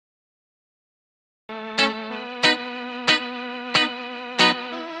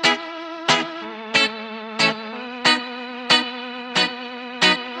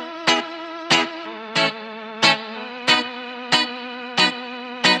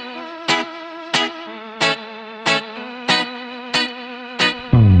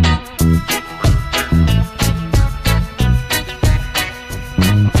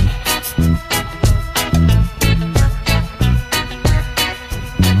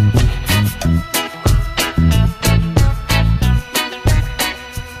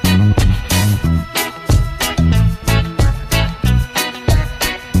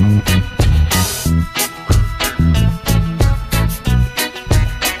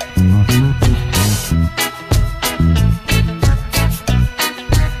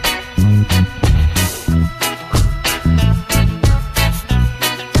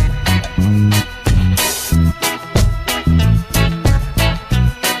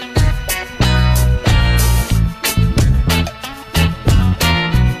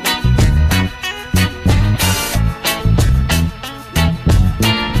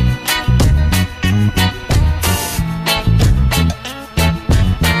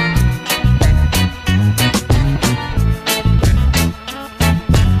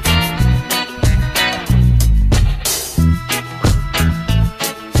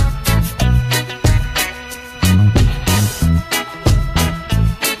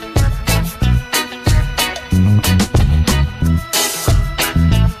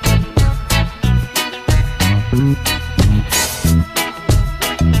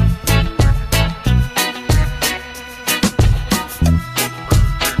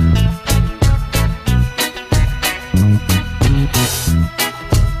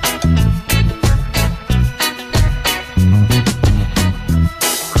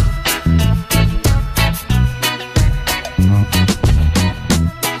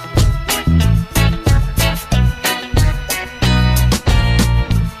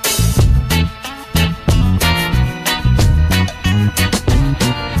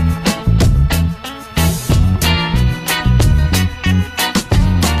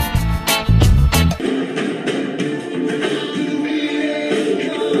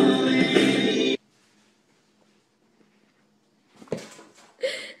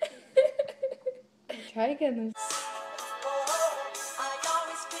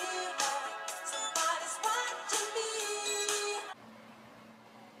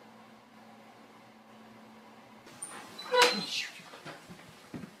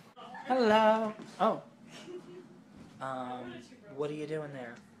Hello. Oh. What are you doing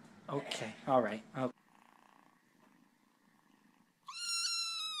there? Okay. All right. Okay.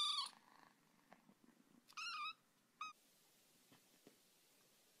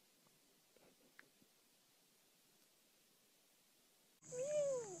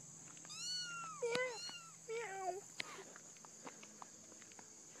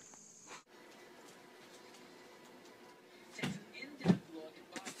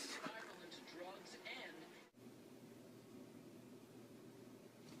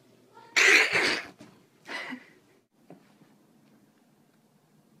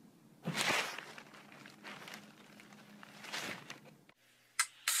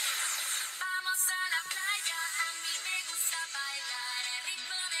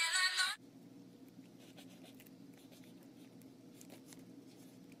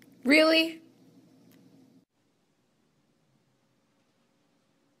 Really?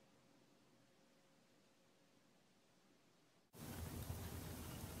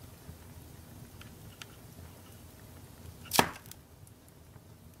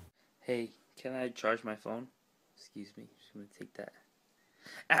 Hey, can I charge my phone? Excuse me. Just gonna take that.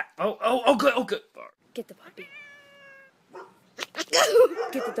 Oh, good, oh, good. Get the puppy.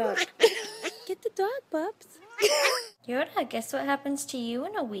 Get the dog. Get the dog, Bubs. Yoda, guess what happens to you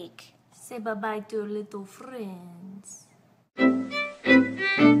in a week? Say bye-bye to your little friends.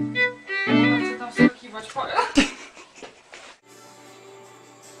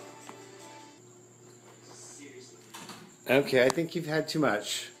 Okay, I think you've had too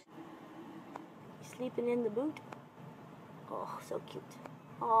much. You sleeping in the boot? Oh, so cute.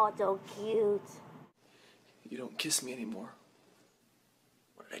 Oh, so cute. You don't kiss me anymore.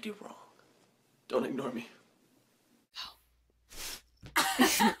 What did I do wrong? Don't ignore me.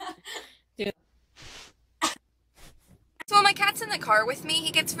 So when my cat's in the car with me,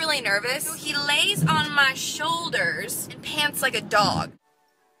 he gets really nervous. So he lays on my shoulders and pants like a dog.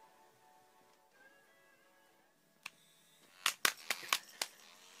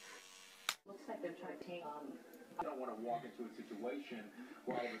 Looks like they're trying to take on. I don't want to walk into a situation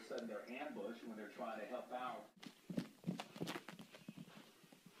where all of a sudden they're ambushed when they're trying to help out.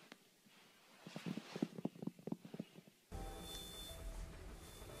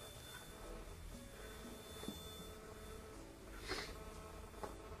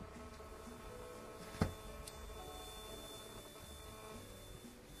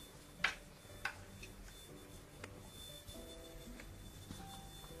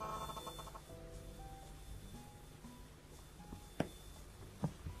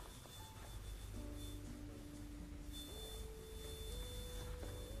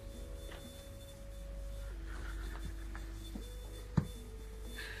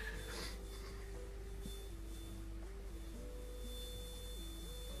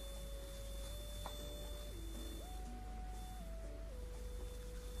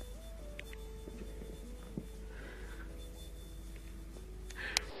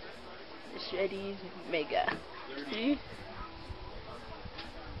 Shreddy's Mega. See?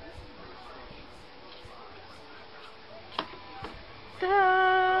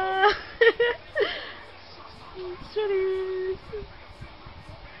 Ta! Shreddy!